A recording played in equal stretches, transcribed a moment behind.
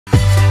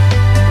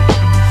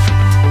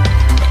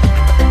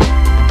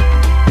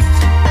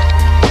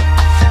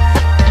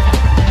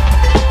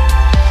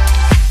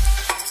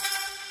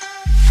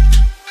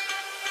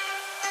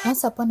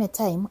Once upon a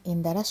time,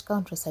 in the lush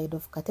countryside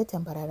of Katete,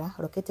 Mbarara,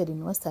 located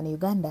in Western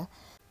Uganda,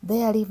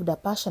 there lived a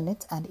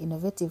passionate and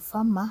innovative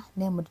farmer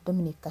named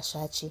Dominic.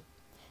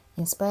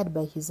 Inspired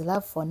by his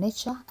love for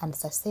nature and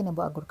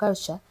sustainable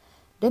agriculture,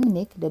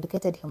 Dominic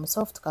dedicated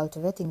himself to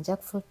cultivating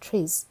jackfruit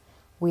trees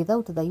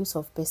without the use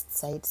of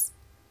pesticides.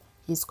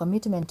 His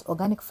commitment to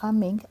organic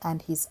farming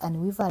and his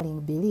unwavering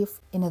belief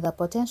in the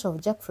potential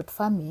of jackfruit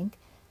farming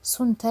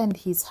soon turned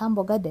his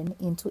humble garden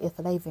into a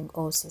thriving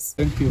oasis.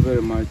 Thank you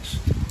very much.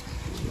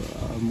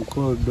 I'm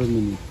called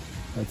Dominic.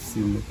 That's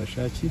in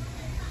Kashachi.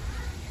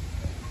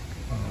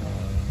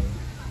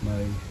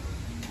 My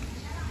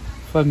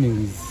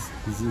farming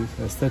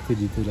I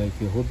started it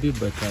like a hobby,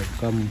 but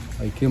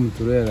I came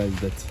to realize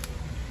that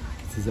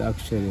it is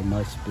actually a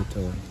much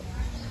better one.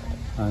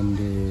 And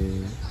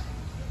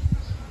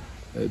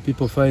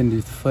people find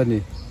it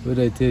funny when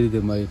I tell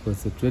them I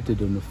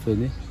concentrated on the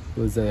fene,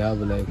 because I have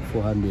like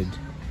 400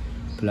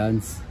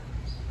 plants.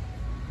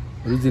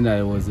 Originally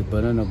I was a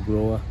banana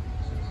grower,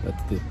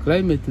 but the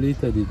climate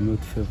later did not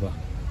favor.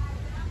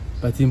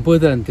 But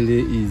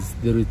importantly is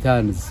the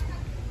returns,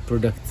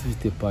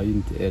 productivity per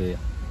unit area.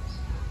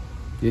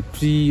 The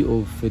tree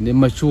of a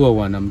mature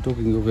one, I'm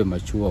talking of a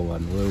mature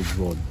one, well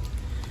grown,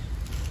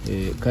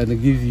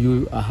 can give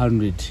you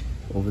 100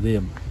 of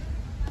them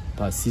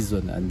per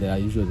season, and there are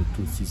usually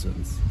 2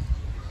 seasons.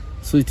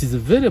 So it is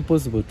very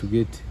possible to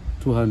get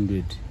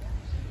 200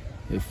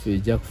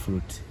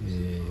 jackfruit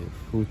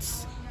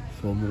fruits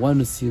from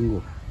one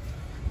single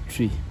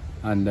tree.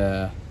 And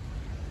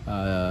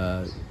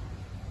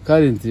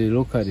currently,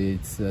 locally,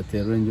 it's at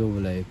a range of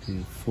like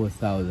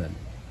 4,000.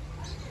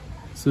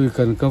 So you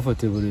can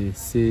comfortably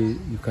say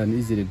you can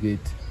easily get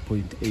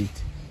 0.8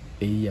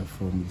 a year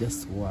from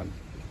just one.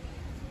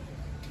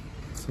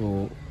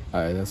 So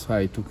that's why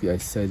I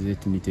decided,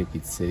 let me take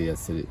it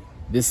seriously.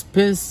 The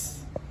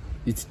space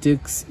it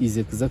takes is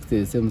exactly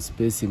the same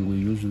spacing we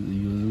usually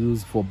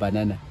use for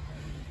banana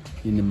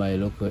in my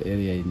local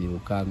area in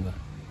Ukanga.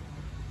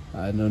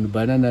 And on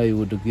banana you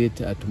would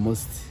get at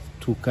most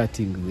 2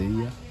 cuttings a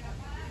year.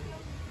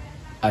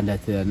 And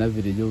at an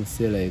average of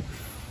say like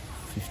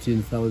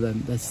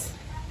 15,000, that's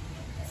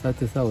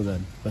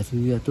 30,000. But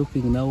we are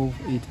talking now of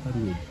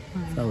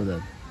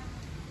 800,000.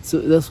 So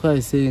that's why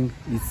I'm saying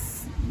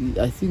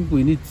I think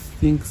we need to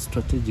think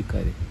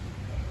strategically.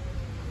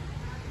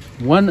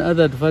 One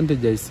other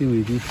advantage I see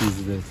with it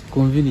is that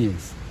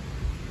convenience.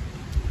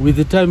 With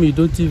the time you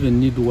don't even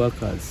need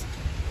workers.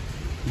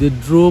 The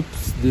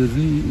drops, the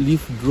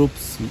leaf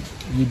drops,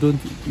 you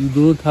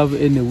don't have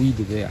any weed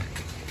there.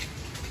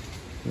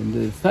 And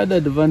the third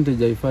advantage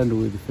I find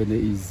with fene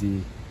is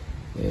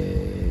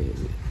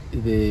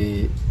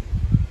the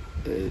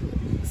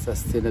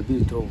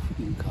sustainability of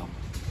income.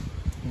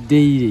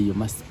 Daily you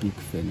must pick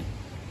fene.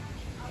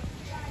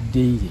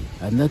 Daily.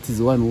 And that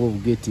is one way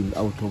of getting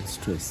out of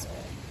stress.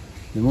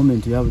 The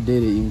moment you have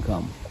daily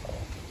income,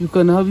 you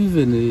can have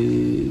even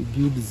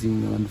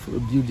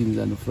buildings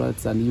and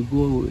flats, and you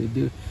go,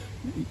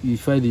 you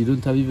find you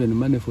don't have even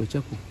money for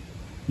charcoal.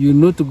 You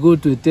not go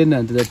to a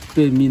tenant that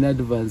pay me in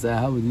advance, I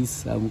have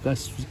this, I'm cash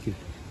stricken.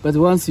 But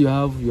once you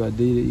have your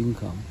daily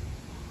income,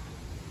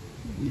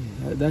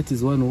 that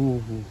is one way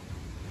of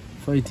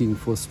fighting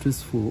for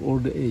stressful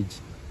old age.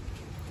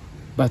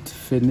 But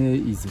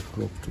fene is a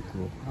crop to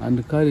grow.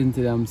 And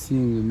currently I'm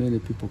seeing many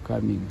people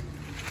coming.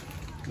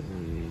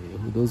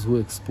 Those who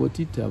export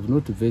it have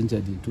not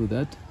ventured into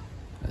that.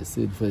 I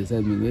said for the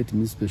time being, let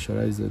me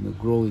specialize on the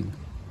growing.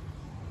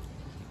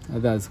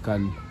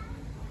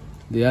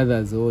 The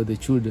others or the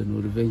children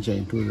will venture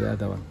into the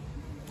other one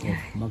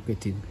of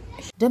marketing.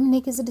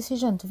 Dominic's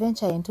decision to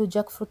venture into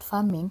jackfruit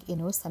farming in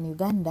Western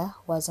Uganda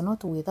was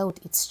not without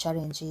its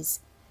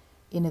challenges.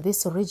 In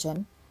this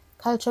region,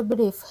 cultural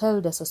belief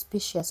held a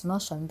suspicious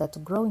notion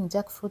that growing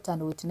jackfruit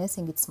and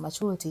witnessing its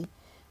maturity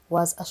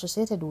was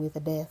associated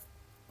with death.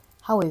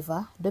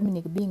 However,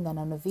 Dominic, being an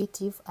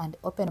innovative and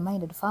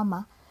open-minded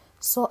farmer,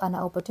 saw an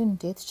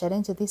opportunity to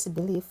challenge this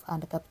belief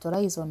and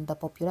capitalize on the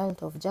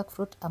popularity of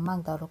jackfruit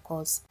among the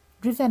locals.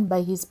 Driven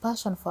by his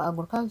passion for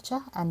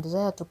agriculture and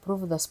desire to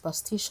prove the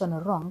superstition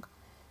wrong,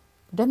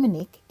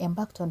 Dominic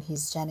embarked on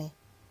his journey.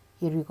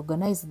 He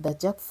recognized that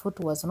jackfruit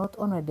was not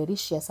only a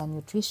delicious and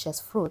nutritious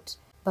fruit,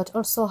 but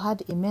also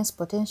had immense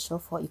potential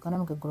for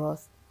economic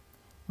growth.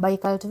 By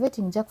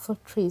cultivating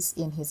jackfruit trees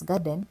in his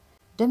garden,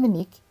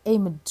 Dominic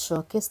aimed to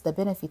showcase the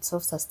benefits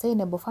of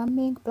sustainable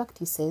farming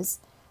practices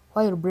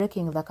while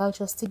breaking the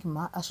cultural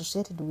stigma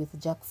associated with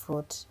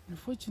jackfruit.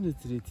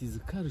 Unfortunately, it is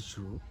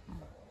cultural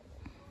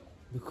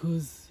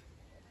because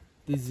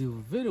there is a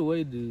very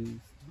wide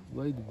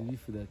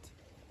belief that,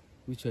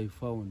 which I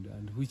found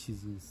and which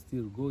is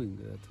still going,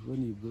 that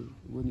when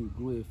you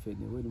grow a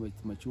fene, when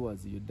it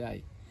matures, you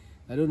die.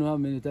 I don't know how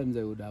many times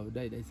I would have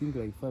died. I think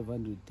like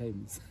 500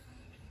 times,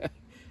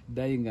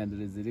 dying and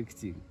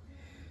resurrecting.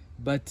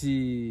 But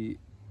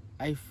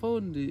I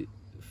found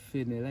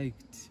fene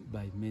liked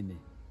by many.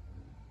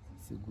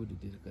 It's a good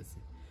delicacy.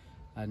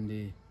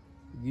 And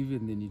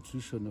given the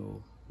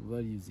nutritional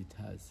values it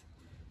has,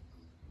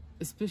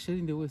 especially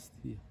in the West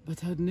here.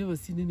 But I had never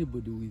seen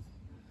anybody with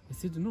I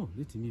said, no,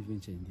 let me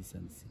venture in this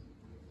and see.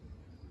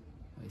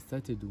 I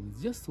started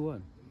with just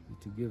one.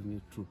 It gave me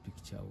a true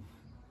picture of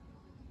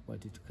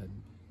what it can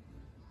be.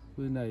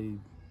 When I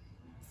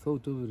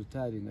thought of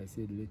retiring, I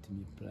said, let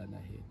me plan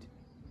ahead.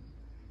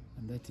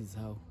 And that is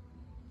how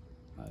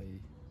I...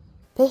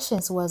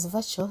 Patience was a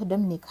virtue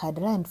Dominic had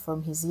learned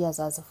from his years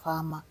as a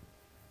farmer.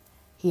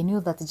 He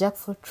knew that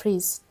jackfruit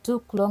trees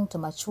took long to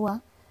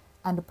mature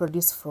and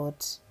produce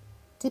fruit.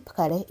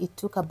 Typically, it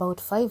took about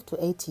 5 to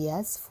 8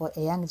 years for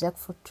a young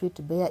jackfruit tree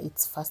to bear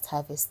its first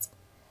harvest.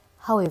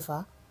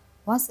 However,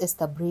 once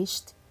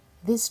established,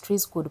 these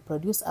trees could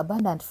produce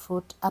abundant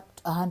fruit up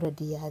to 100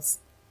 years.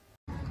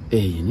 Hey,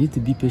 you need to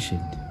be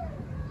patient.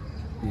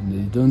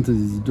 You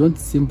don't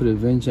simply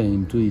venture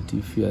into it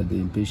if you are the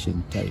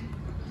impatient type.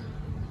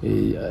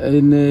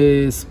 In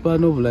a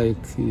span of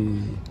like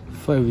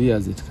 5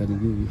 years, it can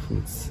give you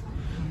fruits.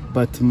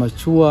 But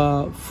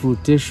mature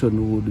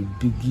fruitation would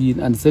begin,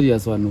 and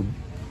serious one,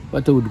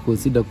 what I would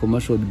consider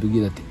commercial, would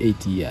begin at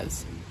 8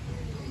 years.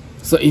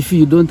 So if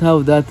you don't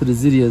have that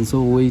resilience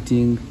of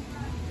waiting,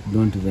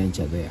 don't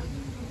venture there.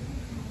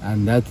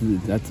 And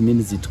that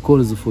means it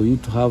calls for you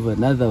to have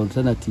another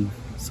alternative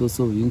source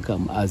of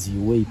income as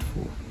you wait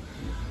for.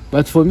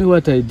 But for me,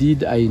 what I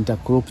did, I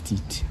intercropped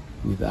it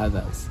with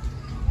others.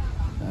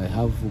 I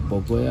have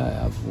Boboya,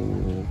 I have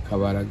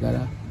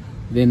Kabaragara.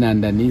 Then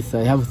underneath,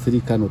 I have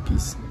 3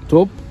 canopies.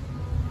 Top,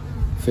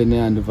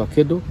 fene and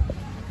avocado,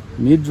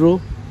 mid-row,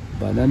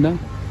 banana.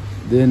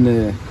 Then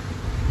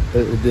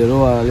the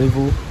lower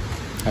level,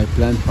 I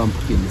plant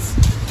pumpkins.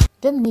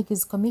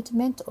 Dominic's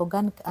commitment to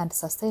organic and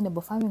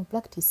sustainable farming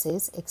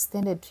practices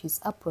extended to his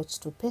approach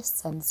to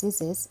pests and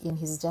diseases in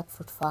his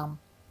jackfruit farm.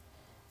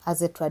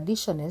 As a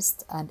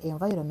traditionalist and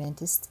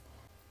environmentalist,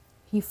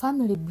 he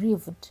firmly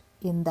believed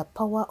in the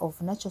power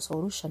of natural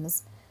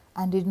solutions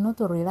and did not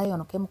rely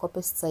on chemical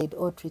pesticide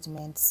or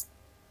treatments.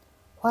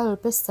 While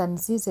pests and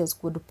diseases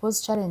could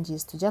pose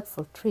challenges to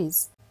jackfruit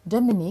trees,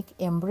 Dominic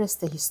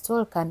embraced a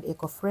historic and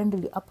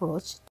eco-friendly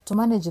approach to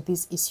manage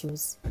these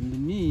issues.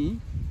 And me,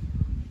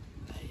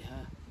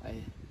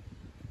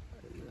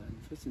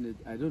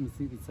 I don't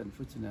think it's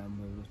unfortunate. I'm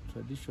a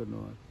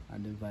traditional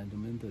and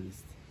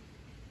environmentalist.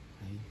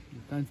 You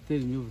can't tell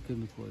me of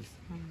chemicals.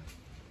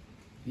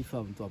 If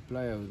I'm to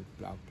apply, I will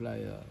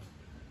apply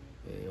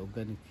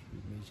organic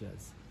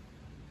measures.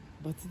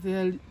 But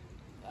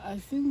I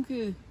think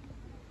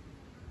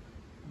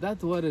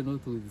that worry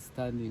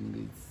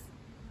notwithstanding,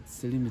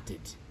 it's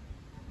limited.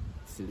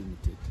 It's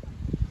limited.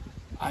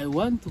 I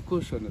want to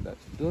caution that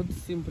don't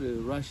simply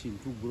rush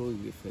into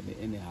growing the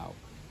fene anyhow.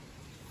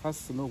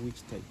 First, know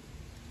which type.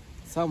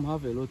 Some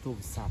have a lot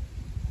of sap,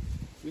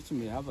 which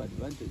may have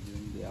advantage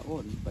in their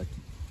own, but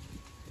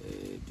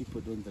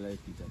people don't like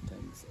it at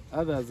times.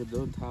 Others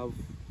don't have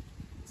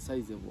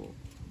sizable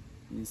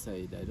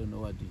inside. I don't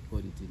know what you call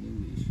it in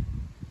English.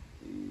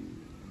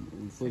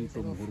 We call it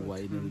Mbarara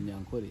in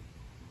Nyankore.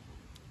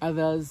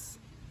 Others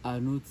are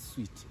not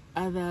sweet.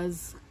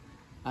 Others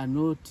are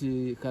not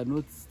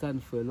cannot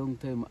stand for a long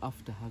time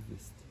after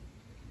harvest.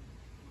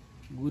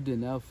 Good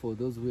enough for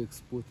those who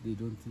export. They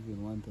don't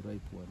even want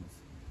ripe ones.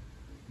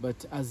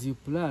 But as you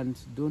plant,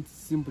 don't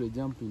simply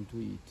jump into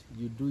it.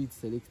 You do it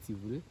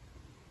selectively.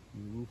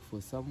 You look for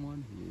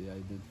someone, you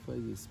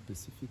identify a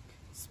specific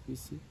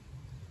species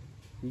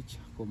which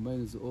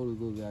combines all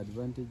of the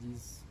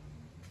advantages.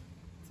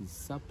 It is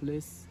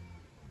surplus,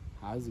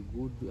 has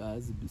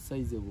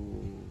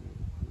sizable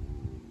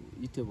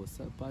eatable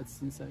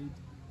parts inside.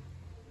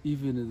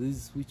 Even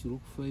these which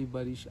look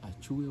fiberish are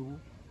chewable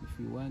if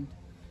you want,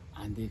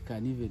 and they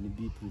can even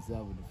be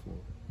preserved for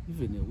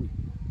even a week.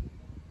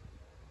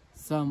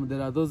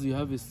 There are those you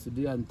harvest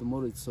today and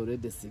tomorrow it's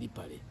already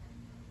slippery.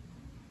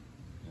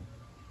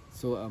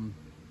 So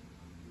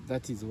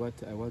that is what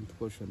I want to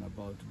caution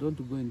about.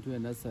 Don't go into a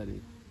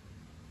nursery,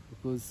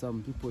 because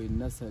some people in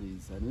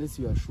nurseries, unless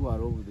you are sure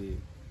of the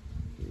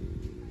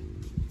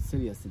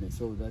seriousness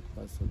of that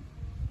person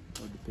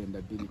or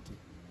dependability,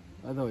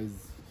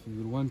 otherwise if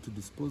you want to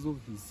dispose of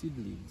his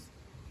seedlings,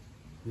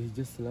 they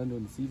just land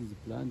on seeds,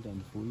 plant,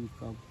 and for you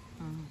come.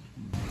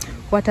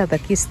 What are the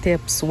key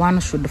steps one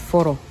should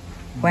follow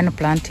when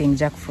planting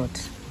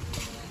jackfruit?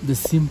 The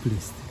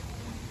simplest.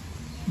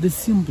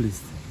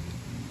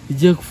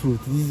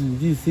 Jackfruit,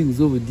 these things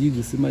over dig,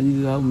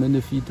 how many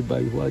feet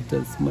by what,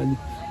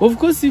 of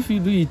course, if you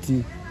do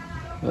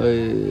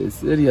it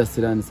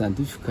seriously and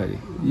scientifically,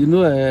 you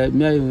know,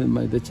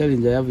 the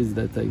challenge I have is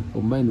that I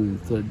combine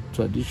with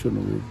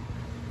traditional.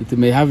 It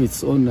may have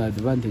its own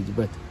advantage,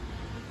 but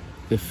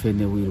the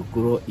fene will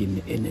grow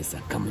in any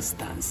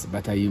circumstance.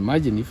 But I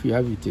imagine if you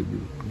have it,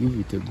 give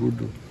it a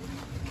good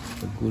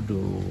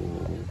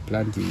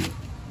planting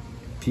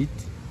pit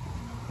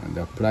and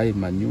apply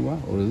manure,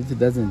 or if it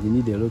doesn't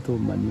need a lot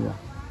of manure,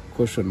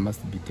 caution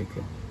must be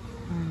taken.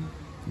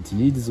 It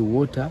needs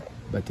water,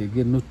 but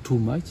again, not too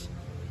much.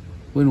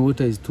 When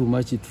water is too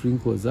much, it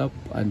wrinkles up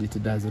and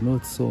it does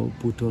not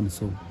put on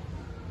so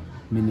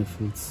many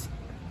fruits.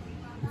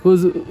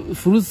 Because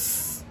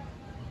fruits,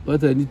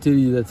 what I need to tell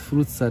you, that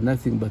fruits are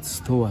nothing but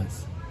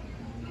stores.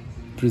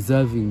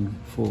 preserving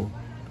for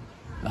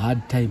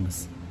hard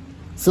times.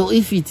 So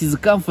if it is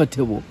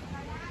comfortable,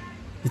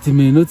 it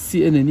may not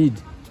see any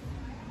need.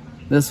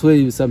 That's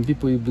why some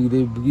people,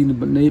 they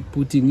begin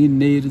putting in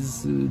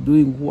nails,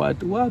 doing what?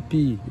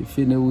 Wapi, if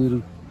any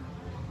will.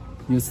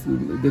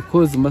 The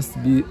cause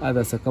must be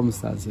other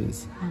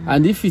circumstances.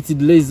 And if it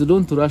delays,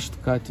 don't rush to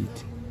cut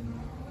it.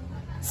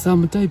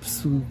 Some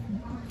types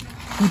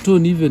put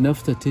on even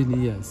after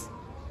 10 years.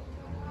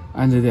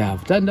 And they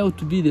have turned out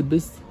to be the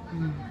best.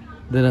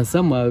 There are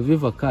some I've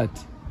ever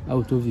cut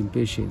out of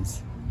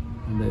impatience,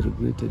 and I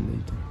regretted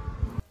later.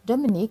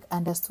 Dominic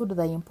understood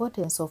the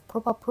importance of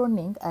proper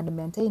pruning and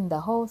maintained the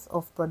health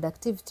of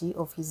productivity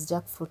of his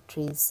jackfruit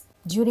trees.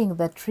 During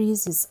the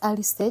trees'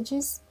 early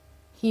stages,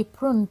 he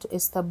pruned to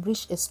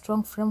establish a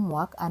strong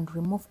framework and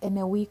remove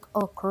any weak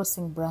or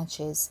crossing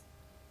branches.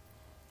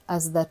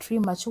 As the tree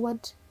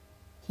matured,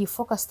 he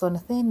focused on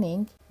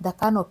thinning the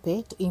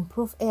canopy to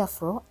improve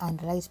airflow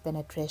and light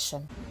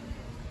penetration.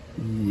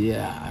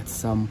 Yeah, at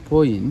some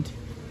point,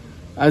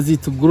 as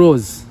it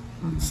grows,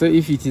 so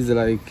if it is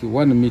like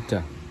 1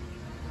 meter,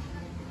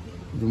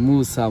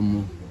 remove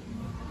some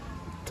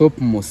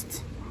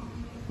topmost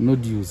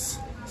nodules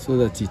so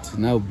that it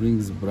now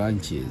brings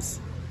branches.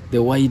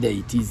 The wider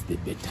it is, the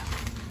better.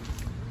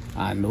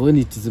 And when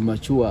it is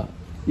mature,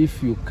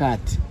 if you cut,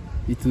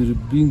 it will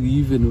bring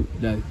even,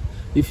 like,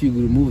 if you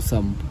remove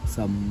some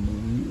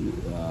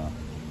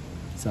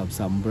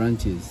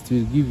branches, it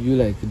will give you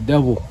like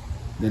double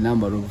the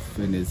number of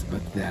fences,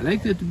 but they are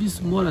likely to be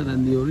smaller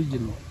than the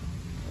original.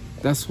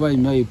 That's why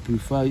I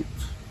prefer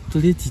to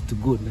let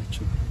it go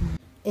naturally.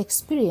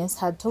 Experience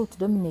had taught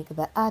Dominic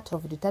the art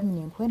of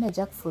determining when a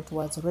jackfruit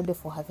was ready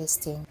for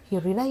harvesting. He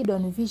relied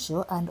on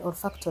visual and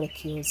olfactory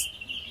cues.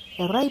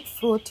 A ripe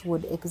fruit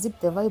would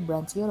exhibit a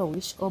vibrant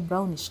yellowish or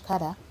brownish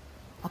color,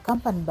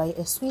 accompanied by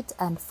a sweet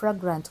and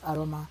fragrant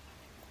aroma.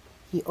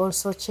 He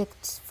also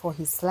checked for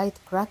his slight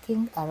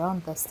cracking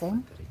around the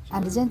stem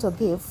and gentle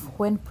give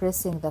when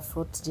pressing the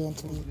fruit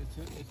gently.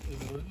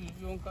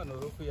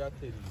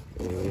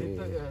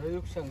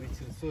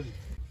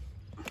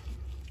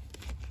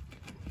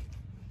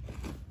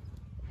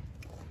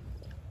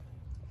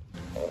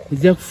 The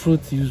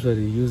jackfruit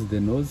usually use the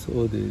nose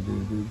or the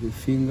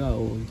finger,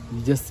 or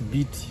you just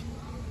beat.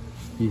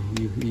 You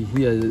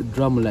hear a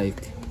drum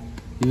like,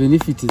 even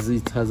if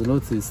it has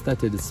not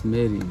started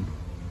smelling.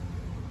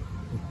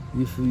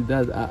 If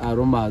that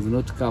aroma has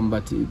not come,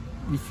 but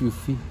if you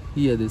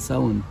hear the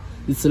sound,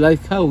 it's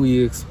like how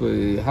we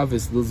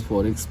harvest those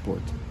for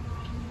export.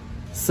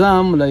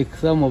 Some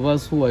of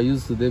us who are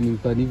used to them, you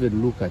can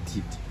even look at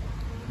it.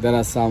 There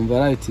are some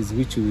varieties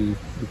which will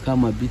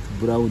become a bit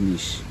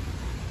brownish,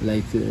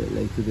 like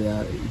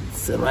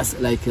it's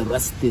like a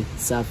rusty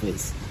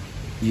surface.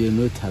 You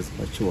know it has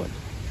matured.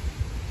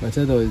 But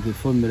otherwise, the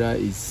formula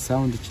is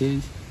sound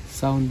change,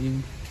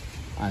 sounding,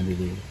 and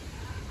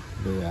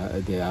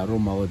the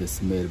aroma or the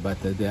smell.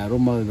 But the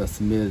aroma or the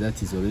smell,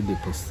 that is already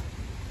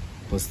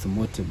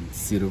post-mortem,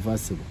 it's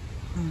irreversible.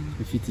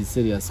 If it is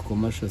serious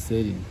commercial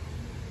selling,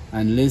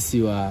 unless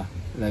you are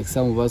like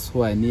some of us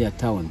who are near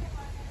town,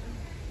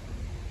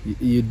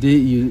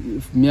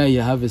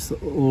 you harvest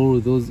all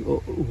those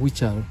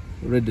which are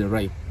already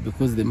ripe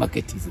because the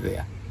market is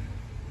there.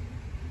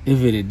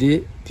 Every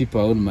day,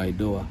 people are on my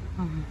door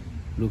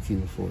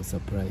looking for a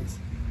surprise.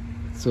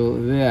 So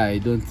there, I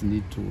don't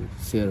need to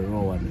sell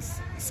raw ones,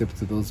 except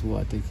to those who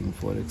are taking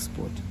for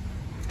export.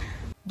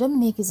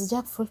 Dominic's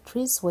jackfruit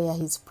trees were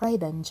his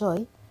pride and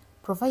joy,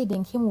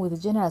 providing him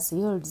with generous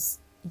yields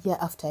year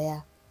after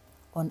year.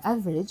 On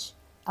average,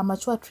 a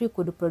mature tree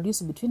could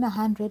produce between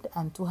 100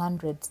 and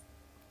 200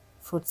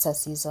 fruits a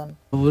season.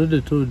 I've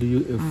already told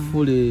you a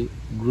fully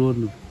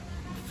grown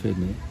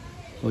fene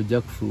or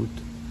jackfruit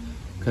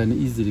can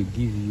easily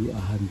give you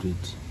 100,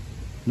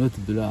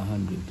 not below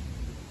 100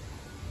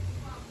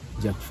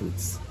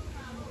 jackfruits.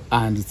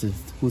 And it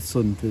puts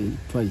on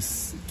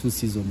twice, 2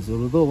 seasons,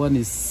 although one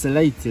is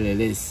slightly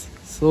less.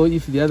 So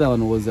if the other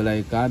one was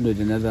like 100,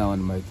 another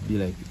one might be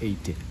like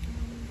 80.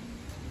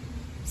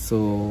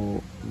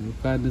 So you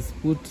can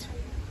put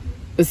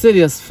a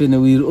serious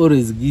fene will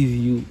always give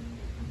you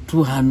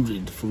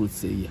 200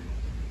 fruits a year.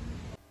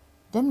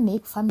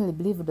 Dominic family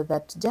believed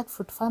that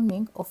jackfruit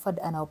farming offered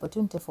an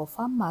opportunity for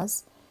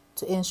farmers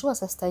to ensure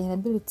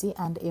sustainability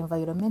and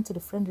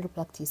environmentally friendly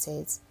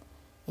practices.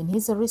 In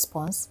his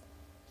response,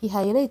 he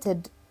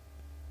highlighted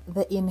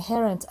the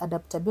inherent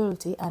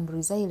adaptability and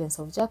resilience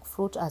of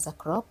jackfruit as a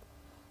crop,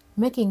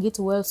 making it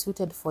well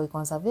suited for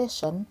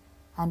conservation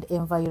and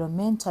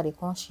environmentally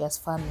conscious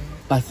farming.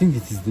 I think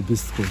it is the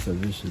best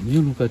conservation.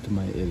 You look at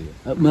my area.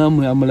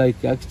 I'm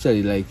like,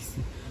 actually, like,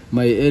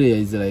 my area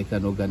is like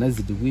an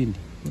organized wind.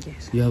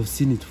 Yes. You have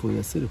seen it for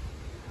yourself.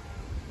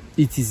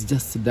 It is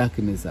just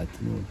darkness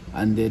at noon,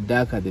 and the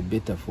darker the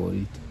better for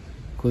it,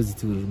 because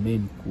it will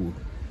remain cool.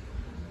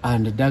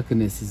 And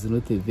darkness is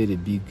not a very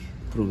big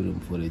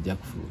problem for a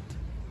jackfruit.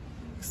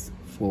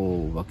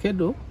 For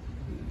avocado,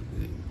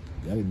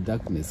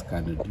 darkness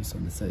can reduce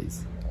on the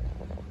size,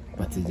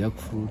 but a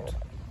jackfruit,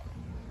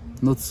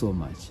 not so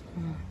much.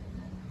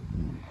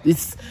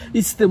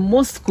 It's the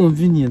most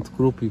convenient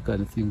crop you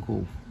can think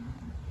of.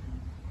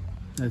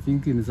 I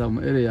think in some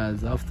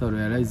areas, after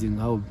realizing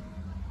how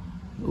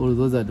all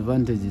those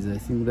advantages, I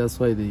think that's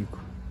why they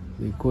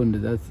conned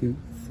that thing,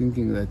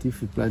 thinking that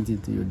if you plant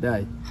it, you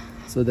die,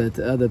 so that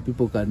other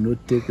people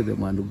cannot take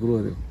them and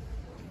grow them.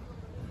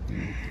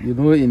 You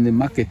know, in the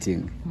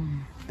marketing,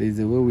 there's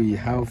a way we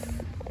have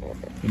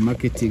a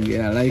marketing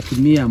area. Like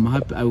me, I'm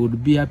happy. I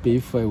would be happy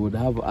if I would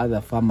have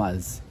other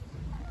farmers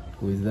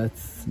with that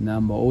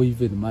number, or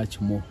even much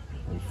more.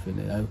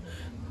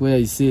 Where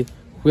I say,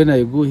 when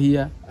I go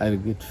here, I'll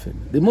get fed.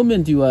 The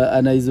moment you are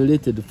an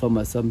isolated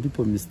farmer, some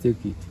people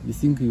mistake it. You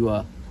think you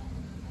are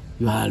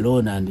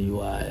alone and you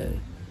are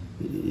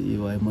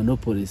a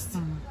monopolist.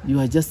 You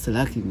are just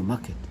lacking a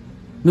market.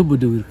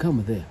 Nobody will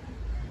come there.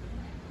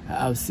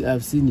 I've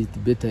seen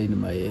it better in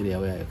my area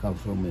where I come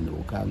from, in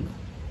Okanga.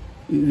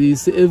 You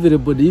see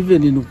everybody,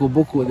 even in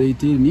Ukoboko, they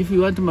tell me, if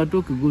you want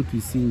matoke, go to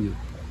Isingo.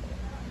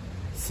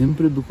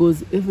 Simply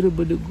because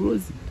everybody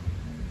grows it.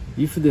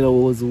 If there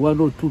was one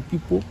or two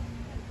people,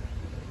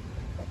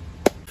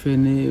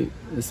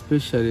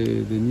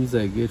 especially the news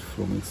I get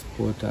from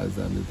exporters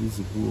and this,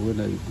 when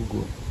I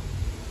Google,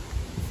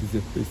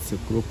 it's a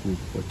crop with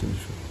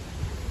potential.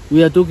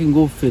 We are talking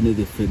of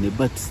fene,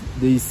 but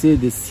they say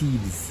the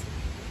seeds,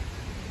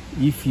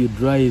 if you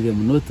dry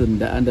them, not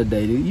under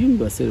direct, you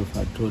yourself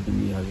had told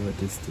me you have ever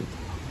tested.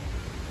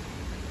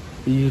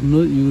 You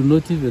will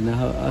not even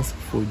ask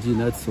for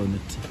nuts on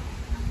it.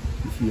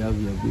 If you have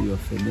your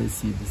fene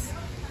seeds,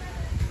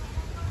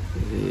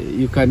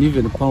 you can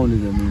even pound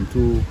them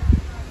into,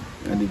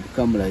 and it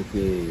become like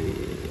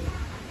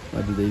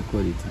what do they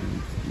call it?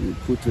 You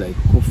put like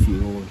coffee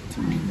or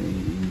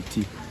in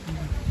tea.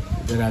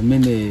 There are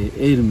many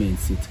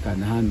ailments it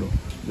can handle.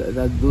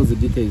 Those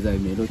details I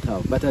may not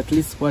have, but at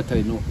least what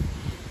I know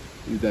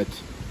is that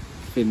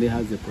fene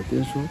has the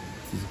potential.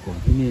 It is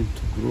convenient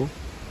to grow.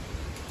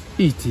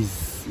 It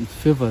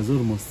favors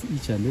almost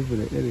each and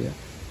every area.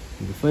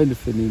 You find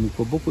fene in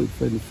Koboko, you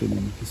find fene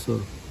in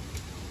Kisoro.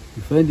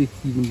 You find it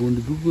in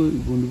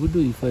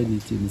Bundubudu, you find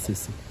it in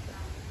Sese.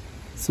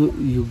 So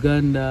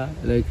Uganda,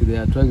 like they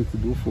are trying to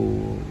do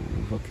for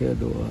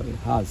avocado,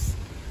 has,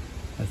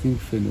 I think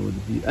fene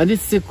would be. And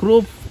it's a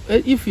crop,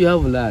 if you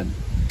have land,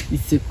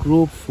 it's a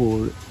crop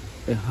for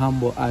a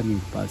humble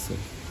earning person.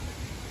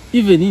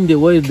 Even in the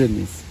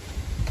wilderness,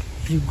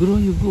 you grow,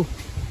 you go.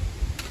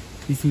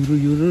 If you grow,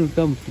 you don't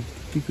come to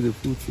pick the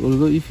fruits.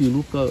 Although if you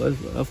look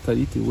after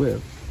it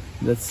well,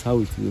 that's how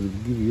it will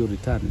give you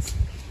returns.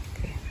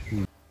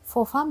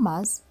 For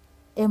farmers,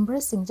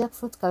 embracing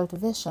jackfruit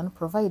cultivation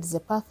provides a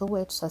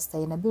pathway to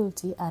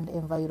sustainability and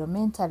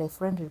environmentally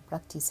friendly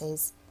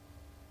practices.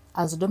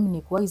 As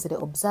Dominic wisely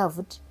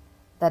observed,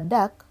 the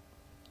dark,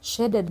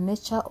 shaded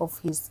nature of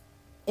his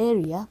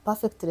area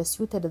perfectly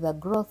suited the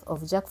growth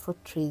of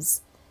jackfruit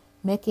trees,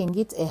 making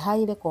it a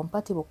highly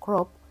compatible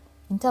crop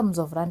in terms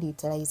of land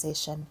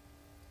utilization.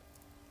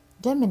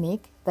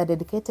 Dominic, the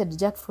dedicated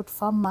jackfruit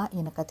farmer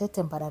in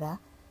Katete, Mbarara,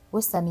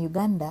 Western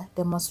Uganda,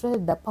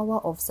 demonstrated the power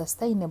of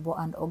sustainable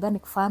and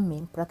organic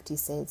farming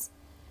practices.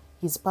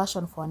 His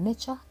passion for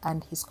nature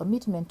and his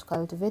commitment to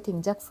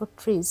cultivating jackfruit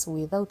trees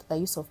without the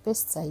use of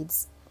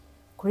pesticides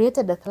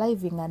created a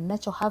thriving and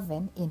natural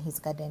haven in his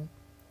garden.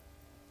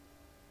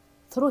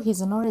 Through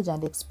his knowledge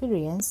and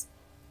experience,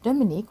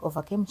 Dominic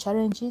overcame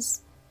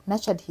challenges,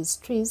 nurtured his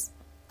trees,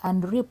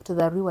 and reaped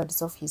the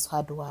rewards of his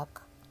hard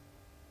work.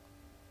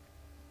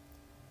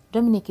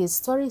 Dominic's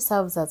story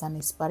serves as an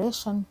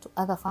inspiration to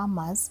other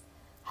farmers,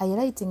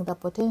 highlighting the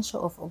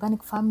potential of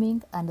organic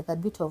farming and the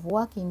beauty of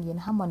working in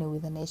harmony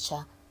with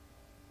nature.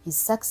 His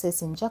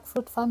success in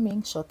jackfruit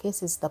farming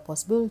showcases the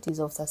possibilities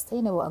of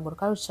sustainable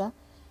agriculture,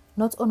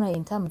 not only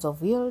in terms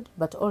of yield,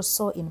 but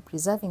also in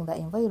preserving the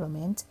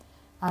environment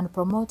and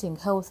promoting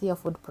healthier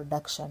food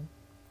production.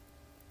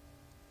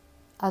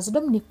 As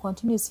Dominic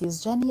continues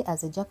his journey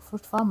as a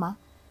jackfruit farmer,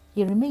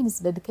 he remains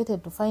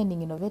dedicated to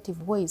finding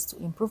innovative ways to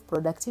improve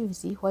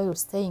productivity while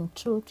staying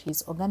true to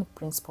his organic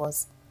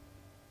principles.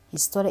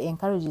 His story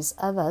encourages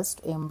others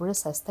to embrace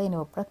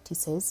sustainable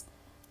practices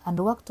and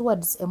work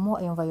towards a more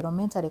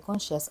environmentally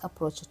conscious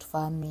approach to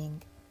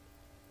farming.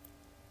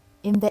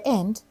 In the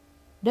end,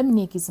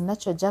 Dominic's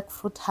natural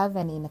jackfruit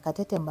haven in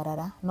Katete,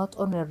 Mbarara not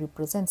only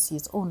represents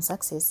his own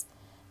success,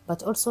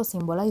 but also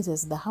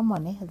symbolizes the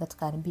harmony that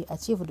can be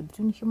achieved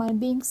between human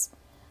beings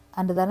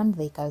and the land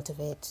they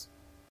cultivate.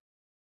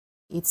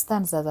 It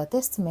stands as a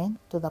testament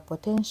to the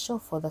potential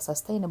for the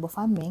sustainable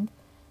farming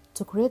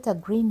to create a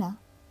greener,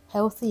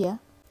 healthier,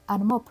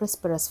 and more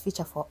prosperous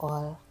future for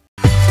all.